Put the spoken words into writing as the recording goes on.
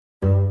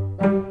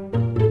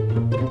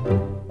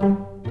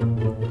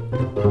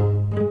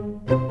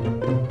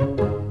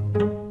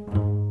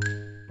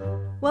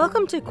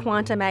to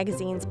Quanta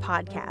Magazine's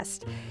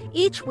podcast.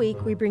 Each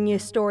week, we bring you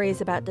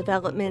stories about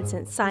developments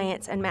in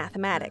science and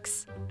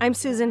mathematics. I'm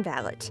Susan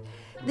Vallet.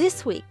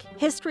 This week,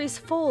 history's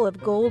full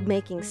of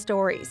gold-making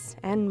stories,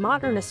 and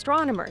modern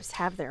astronomers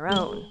have their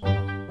own.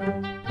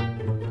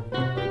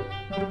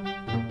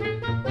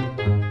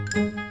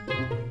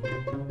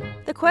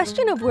 The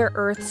question of where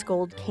Earth's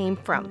gold came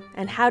from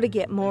and how to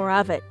get more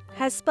of it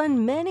has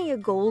spun many a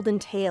golden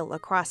tale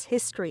across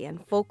history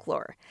and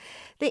folklore.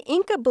 The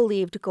Inca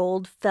believed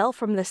gold fell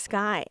from the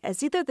sky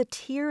as either the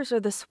tears or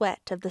the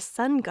sweat of the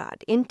sun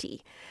god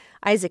Inti.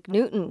 Isaac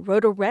Newton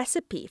wrote a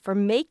recipe for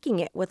making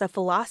it with a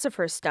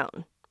philosopher's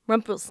stone.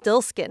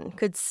 Rumpelstiltskin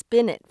could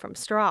spin it from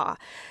straw.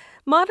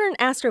 Modern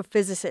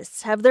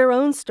astrophysicists have their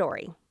own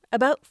story.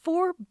 About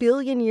 4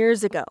 billion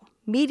years ago,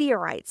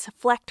 meteorites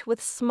flecked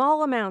with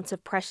small amounts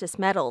of precious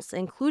metals,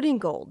 including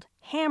gold,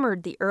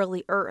 hammered the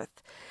early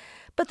Earth.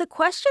 But the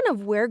question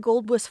of where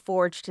gold was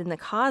forged in the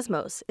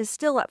cosmos is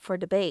still up for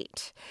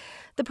debate.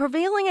 The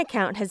prevailing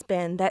account has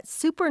been that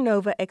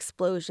supernova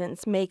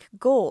explosions make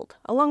gold,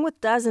 along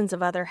with dozens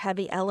of other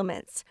heavy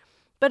elements.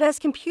 But as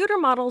computer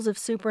models of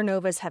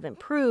supernovas have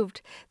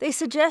improved, they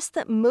suggest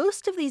that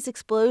most of these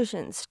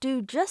explosions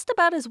do just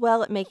about as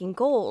well at making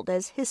gold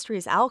as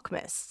history's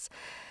alchemists.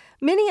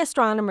 Many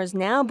astronomers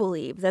now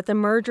believe that the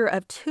merger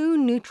of two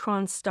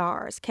neutron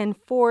stars can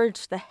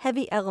forge the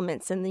heavy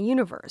elements in the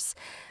universe.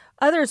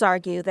 Others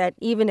argue that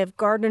even if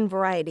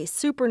garden-variety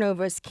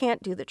supernovas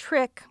can't do the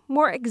trick,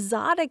 more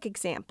exotic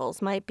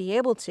examples might be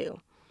able to.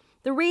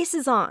 The race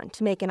is on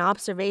to make an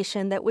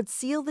observation that would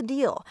seal the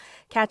deal,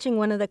 catching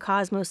one of the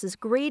cosmos'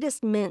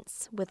 greatest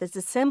mints with its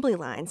assembly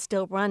line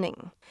still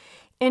running.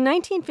 In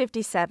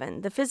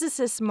 1957, the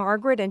physicists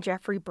Margaret and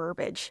Geoffrey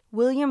Burbidge,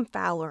 William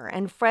Fowler,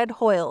 and Fred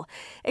Hoyle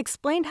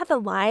explained how the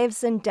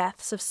lives and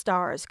deaths of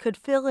stars could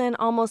fill in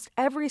almost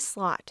every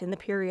slot in the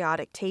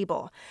periodic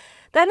table.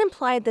 That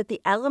implied that the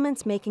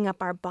elements making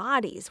up our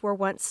bodies were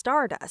once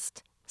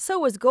stardust. So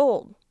was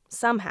gold,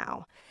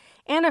 somehow.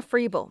 Anna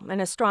Friebel, an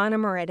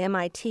astronomer at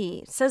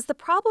MIT, says the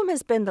problem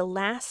has been the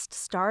last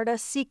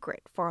stardust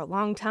secret for a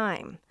long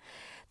time.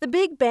 The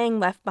Big Bang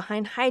left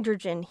behind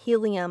hydrogen,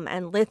 helium,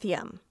 and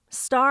lithium.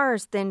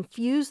 Stars then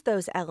fused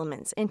those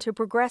elements into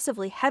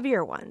progressively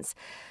heavier ones.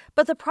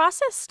 But the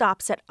process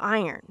stops at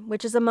iron,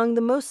 which is among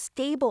the most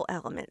stable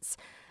elements.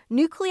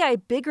 Nuclei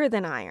bigger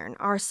than iron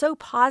are so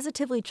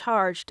positively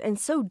charged and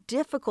so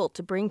difficult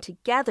to bring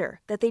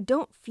together that they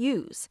don't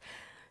fuse.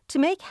 To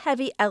make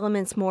heavy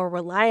elements more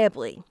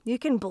reliably, you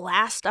can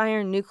blast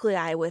iron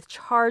nuclei with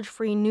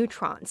charge-free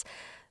neutrons.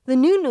 The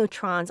new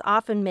neutrons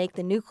often make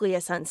the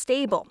nucleus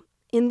unstable.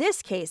 In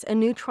this case, a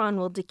neutron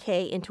will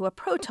decay into a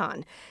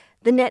proton.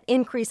 The net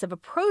increase of a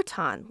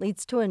proton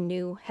leads to a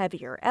new,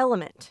 heavier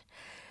element.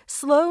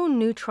 Slow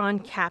neutron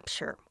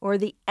capture, or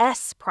the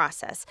S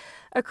process,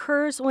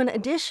 occurs when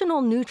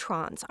additional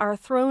neutrons are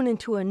thrown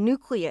into a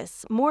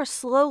nucleus more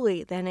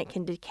slowly than it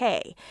can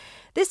decay.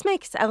 This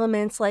makes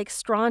elements like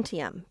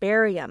strontium,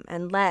 barium,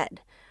 and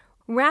lead.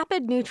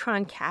 Rapid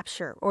neutron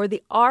capture, or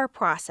the R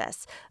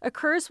process,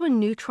 occurs when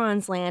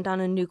neutrons land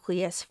on a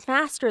nucleus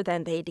faster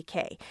than they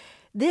decay.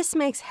 This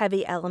makes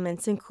heavy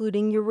elements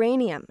including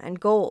uranium and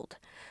gold.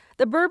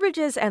 The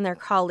Burbidges and their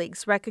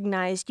colleagues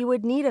recognized you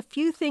would need a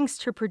few things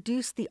to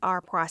produce the R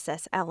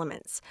process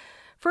elements.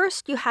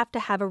 First, you have to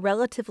have a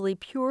relatively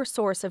pure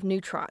source of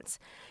neutrons.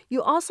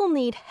 You also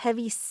need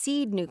heavy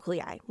seed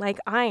nuclei, like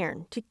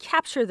iron, to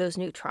capture those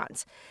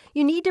neutrons.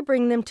 You need to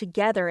bring them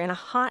together in a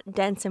hot,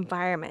 dense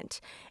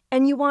environment.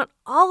 And you want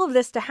all of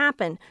this to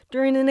happen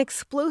during an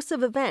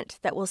explosive event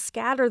that will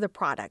scatter the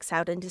products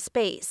out into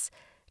space.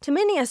 To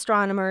many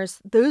astronomers,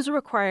 those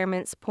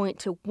requirements point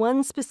to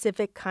one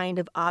specific kind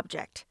of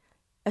object: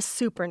 a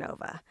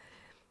supernova.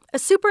 A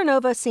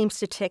supernova seems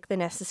to tick the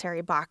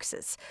necessary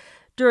boxes.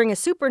 During a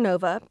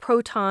supernova,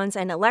 protons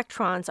and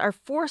electrons are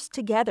forced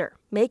together,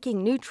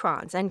 making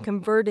neutrons and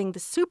converting the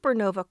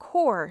supernova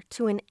core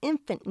to an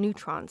infant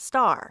neutron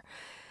star.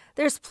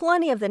 There's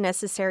plenty of the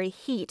necessary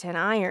heat and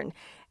iron,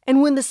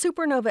 and when the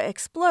supernova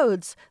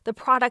explodes, the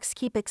products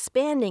keep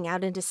expanding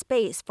out into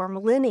space for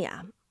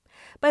millennia.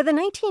 By the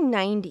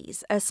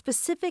 1990s, a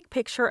specific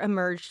picture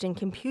emerged in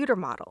computer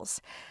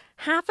models.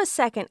 Half a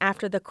second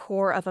after the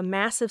core of a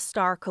massive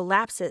star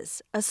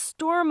collapses, a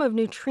storm of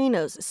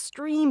neutrinos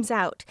streams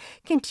out,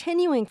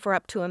 continuing for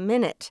up to a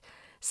minute.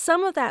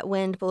 Some of that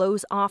wind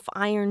blows off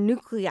iron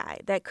nuclei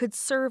that could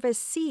serve as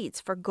seeds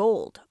for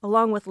gold,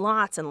 along with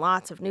lots and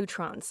lots of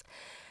neutrons.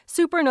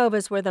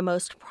 Supernovas were the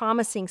most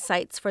promising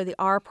sites for the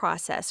R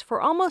process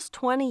for almost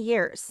 20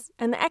 years,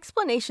 and the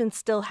explanation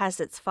still has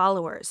its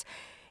followers.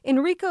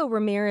 Enrico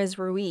Ramirez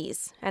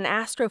Ruiz, an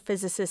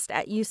astrophysicist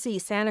at UC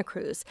Santa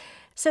Cruz,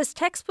 says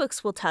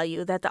textbooks will tell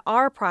you that the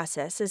R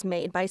process is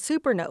made by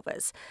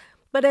supernovas.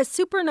 But as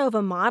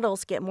supernova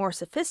models get more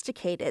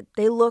sophisticated,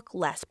 they look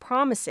less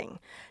promising.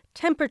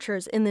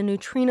 Temperatures in the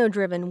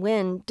neutrino-driven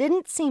wind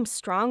didn't seem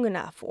strong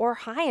enough or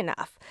high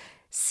enough.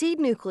 Seed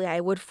nuclei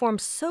would form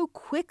so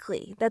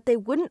quickly that they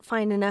wouldn't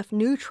find enough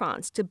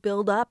neutrons to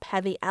build up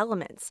heavy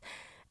elements.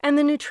 And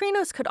the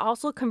neutrinos could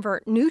also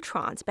convert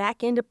neutrons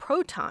back into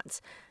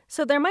protons,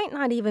 so there might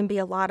not even be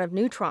a lot of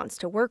neutrons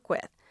to work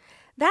with.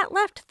 That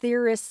left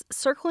theorists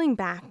circling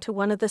back to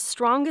one of the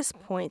strongest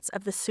points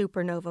of the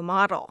supernova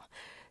model.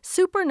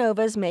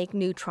 Supernovas make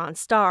neutron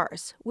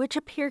stars, which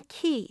appear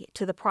key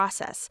to the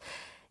process.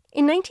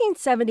 In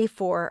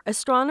 1974,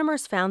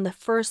 astronomers found the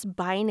first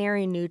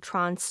binary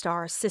neutron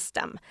star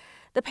system.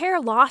 The pair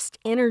lost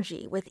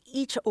energy with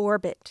each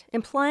orbit,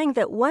 implying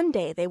that one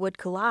day they would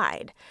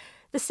collide.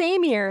 The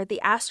same year, the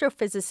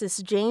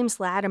astrophysicists James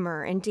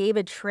Latimer and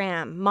David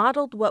Schramm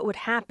modeled what would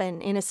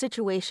happen in a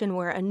situation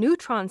where a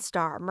neutron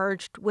star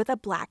merged with a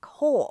black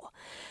hole.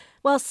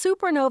 While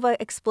supernova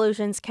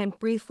explosions can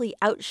briefly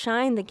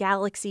outshine the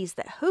galaxies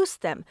that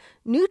host them,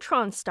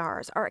 neutron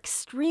stars are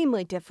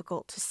extremely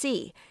difficult to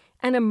see,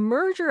 and a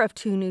merger of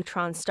two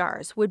neutron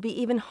stars would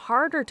be even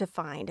harder to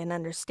find and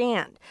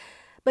understand.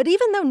 But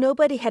even though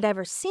nobody had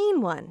ever seen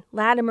one,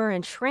 Latimer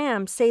and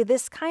Schramm say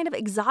this kind of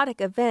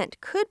exotic event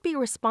could be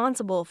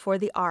responsible for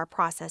the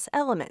R-process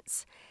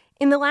elements.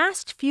 In the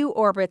last few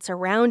orbits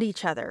around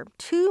each other,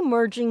 two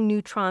merging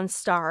neutron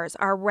stars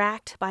are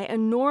racked by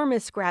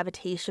enormous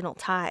gravitational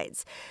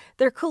tides.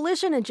 Their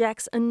collision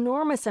ejects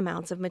enormous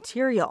amounts of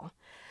material.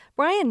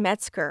 Brian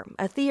Metzger,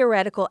 a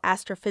theoretical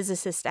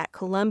astrophysicist at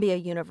Columbia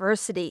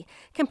University,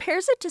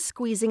 compares it to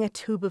squeezing a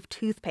tube of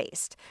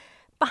toothpaste.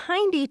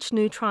 Behind each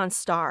neutron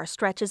star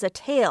stretches a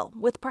tail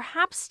with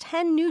perhaps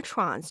 10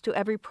 neutrons to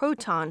every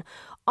proton,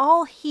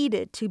 all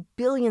heated to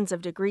billions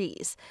of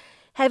degrees.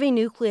 Heavy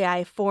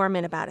nuclei form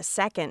in about a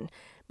second.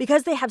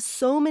 Because they have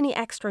so many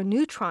extra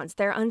neutrons,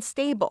 they're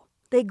unstable.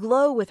 They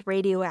glow with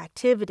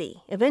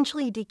radioactivity,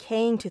 eventually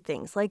decaying to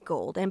things like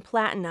gold and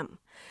platinum.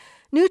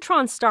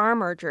 Neutron star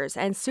mergers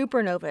and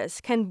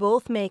supernovas can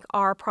both make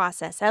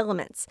R-process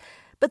elements,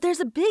 but there's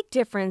a big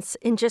difference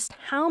in just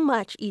how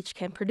much each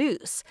can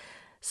produce.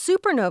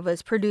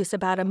 Supernovas produce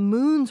about a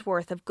moon's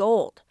worth of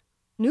gold.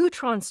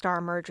 Neutron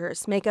star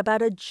mergers make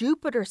about a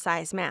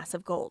Jupiter-sized mass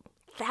of gold,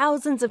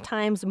 thousands of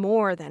times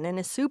more than in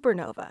a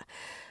supernova.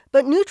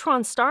 But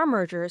neutron star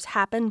mergers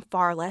happen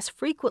far less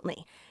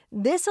frequently.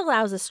 This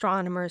allows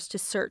astronomers to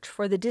search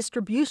for the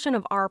distribution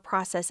of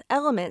R-process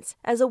elements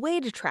as a way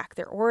to track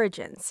their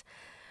origins.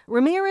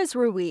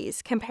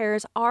 Ramirez-Ruiz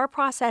compares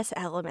R-process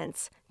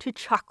elements to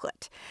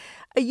chocolate.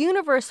 A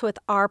universe with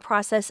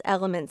R-process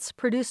elements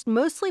produced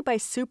mostly by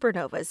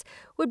supernovas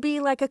would be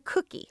like a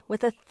cookie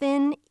with a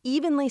thin,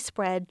 evenly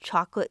spread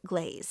chocolate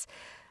glaze.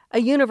 A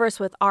universe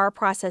with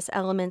R-process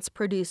elements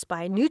produced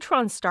by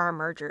neutron star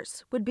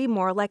mergers would be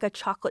more like a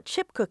chocolate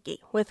chip cookie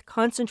with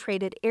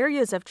concentrated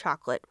areas of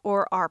chocolate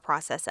or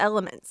R-process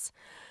elements.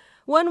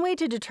 One way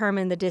to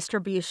determine the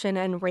distribution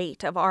and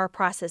rate of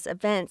R-process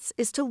events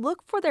is to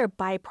look for their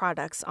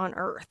byproducts on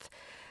Earth.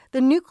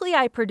 The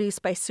nuclei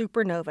produced by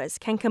supernovas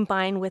can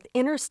combine with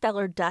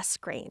interstellar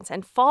dust grains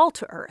and fall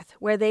to Earth,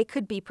 where they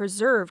could be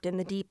preserved in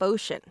the deep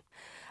ocean.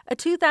 A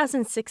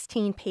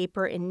 2016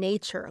 paper in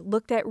Nature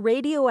looked at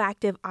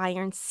radioactive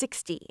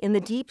iron-60 in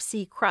the deep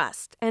sea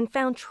crust and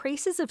found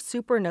traces of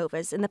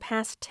supernovas in the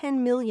past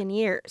 10 million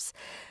years.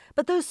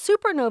 But those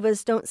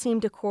supernovas don't seem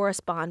to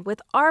correspond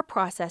with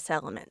R-process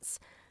elements.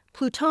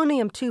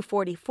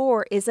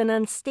 Plutonium-244 is an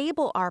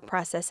unstable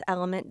R-process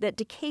element that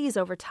decays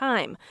over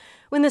time.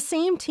 When the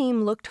same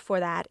team looked for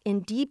that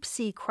in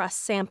deep-sea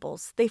crust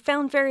samples, they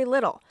found very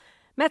little.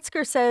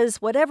 Metzger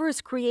says whatever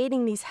is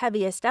creating these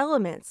heaviest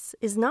elements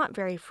is not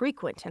very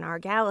frequent in our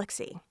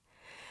galaxy.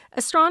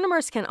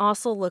 Astronomers can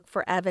also look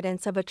for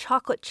evidence of a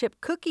chocolate chip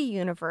cookie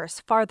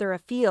universe farther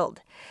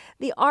afield.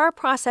 The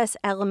R-process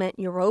element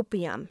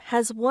europium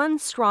has one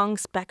strong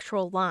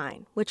spectral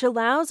line, which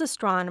allows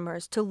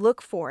astronomers to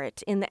look for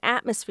it in the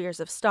atmospheres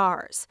of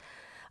stars.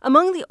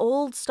 Among the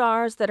old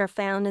stars that are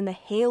found in the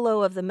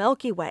halo of the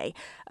Milky Way,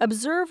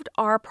 observed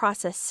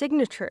R-process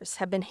signatures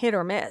have been hit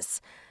or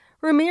miss.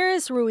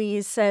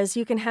 Ramirez-Ruiz says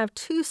you can have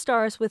two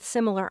stars with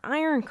similar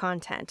iron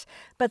content,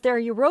 but their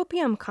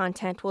europium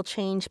content will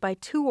change by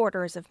 2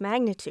 orders of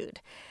magnitude.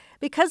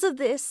 Because of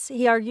this,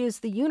 he argues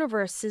the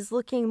universe is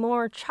looking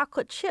more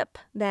chocolate chip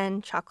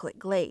than chocolate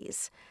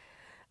glaze.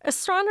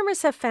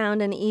 Astronomers have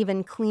found an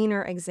even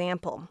cleaner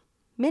example.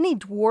 Many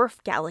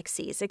dwarf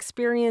galaxies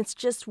experience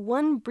just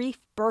one brief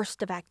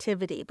burst of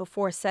activity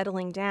before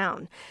settling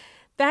down.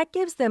 That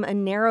gives them a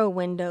narrow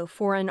window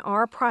for an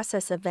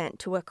R-process event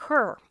to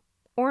occur.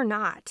 Or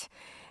not.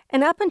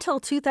 And up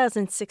until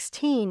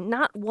 2016,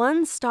 not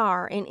one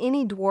star in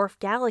any dwarf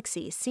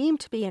galaxy seemed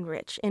to be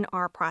enriched in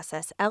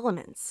R-process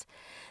elements.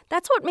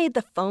 That's what made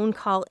the phone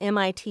call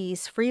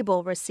MIT's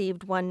Freible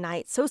received one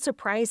night so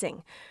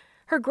surprising.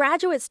 Her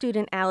graduate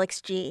student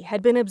Alex G.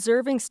 had been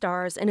observing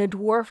stars in a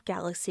dwarf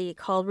galaxy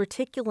called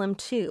Reticulum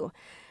 2.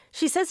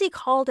 She says he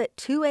called at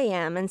 2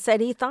 a.m. and said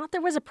he thought there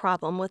was a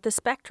problem with the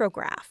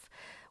spectrograph.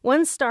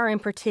 One star in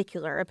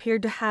particular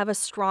appeared to have a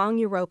strong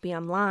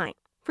europium line.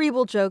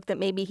 Freible joked that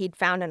maybe he'd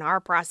found an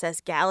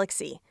R-process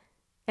galaxy.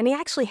 And he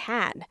actually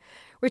had.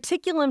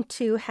 Reticulum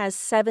 2 has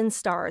 7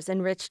 stars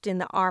enriched in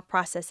the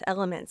R-process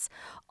elements,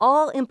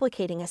 all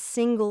implicating a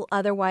single,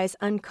 otherwise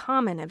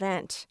uncommon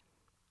event.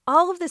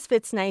 All of this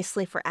fits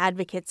nicely for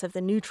advocates of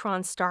the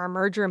neutron-star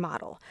merger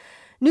model.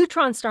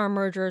 Neutron-star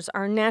mergers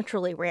are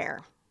naturally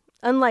rare.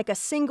 Unlike a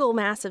single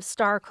massive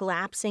star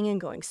collapsing and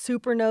going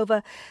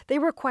supernova, they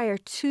require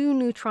two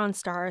neutron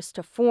stars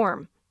to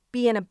form,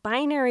 be in a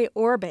binary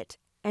orbit,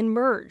 and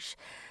merge.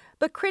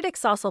 But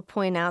critics also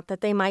point out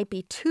that they might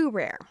be too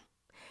rare.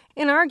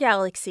 In our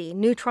galaxy,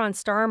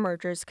 neutron-star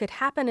mergers could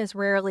happen as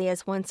rarely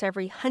as once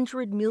every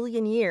 100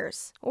 million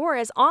years, or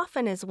as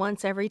often as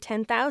once every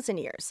 10,000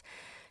 years.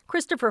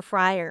 Christopher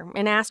Fryer,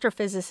 an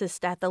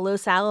astrophysicist at the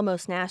Los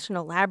Alamos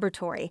National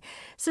Laboratory,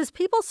 says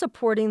people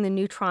supporting the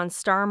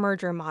neutron-star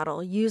merger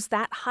model use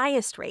that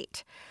highest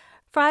rate.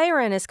 Fryer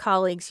and his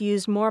colleagues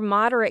used more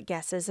moderate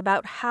guesses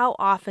about how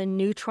often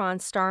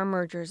neutron-star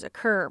mergers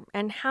occur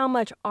and how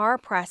much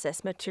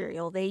R-process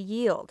material they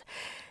yield.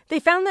 They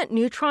found that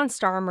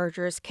neutron-star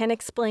mergers can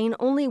explain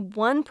only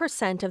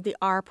 1% of the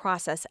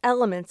R-process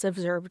elements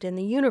observed in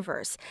the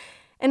universe.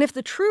 And if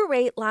the true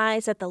rate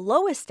lies at the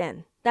lowest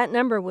end, that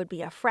number would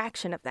be a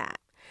fraction of that.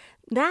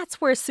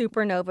 That's where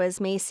supernovas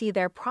may see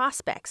their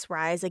prospects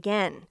rise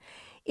again.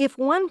 If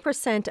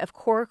 1% of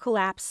core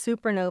collapse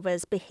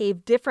supernovas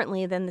behave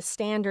differently than the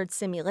standard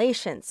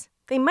simulations,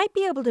 they might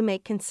be able to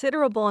make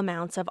considerable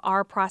amounts of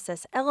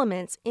R-process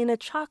elements in a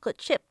chocolate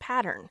chip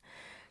pattern.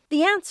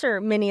 The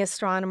answer, many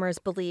astronomers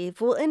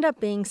believe, will end up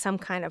being some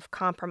kind of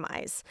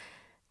compromise.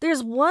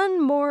 There's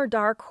one more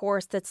dark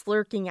horse that's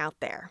lurking out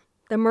there: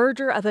 the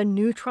merger of a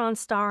neutron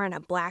star and a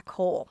black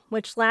hole,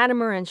 which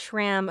Latimer and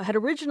Schramm had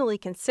originally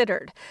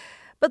considered.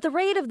 But the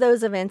rate of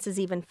those events is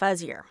even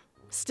fuzzier.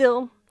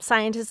 Still,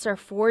 scientists are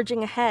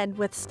forging ahead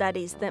with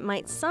studies that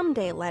might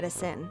someday let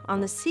us in on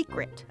the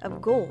secret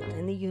of gold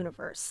in the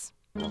universe.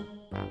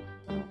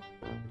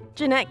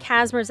 Jeanette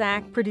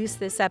Kazmierzak produced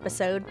this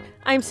episode.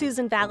 I'm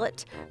Susan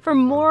Vallet. For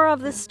more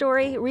of this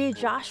story, read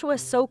Joshua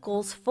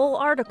Sokol's full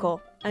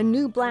article, A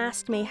New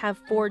Blast May Have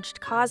Forged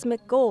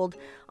Cosmic Gold,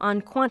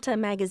 on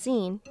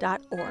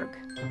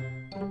quantamagazine.org.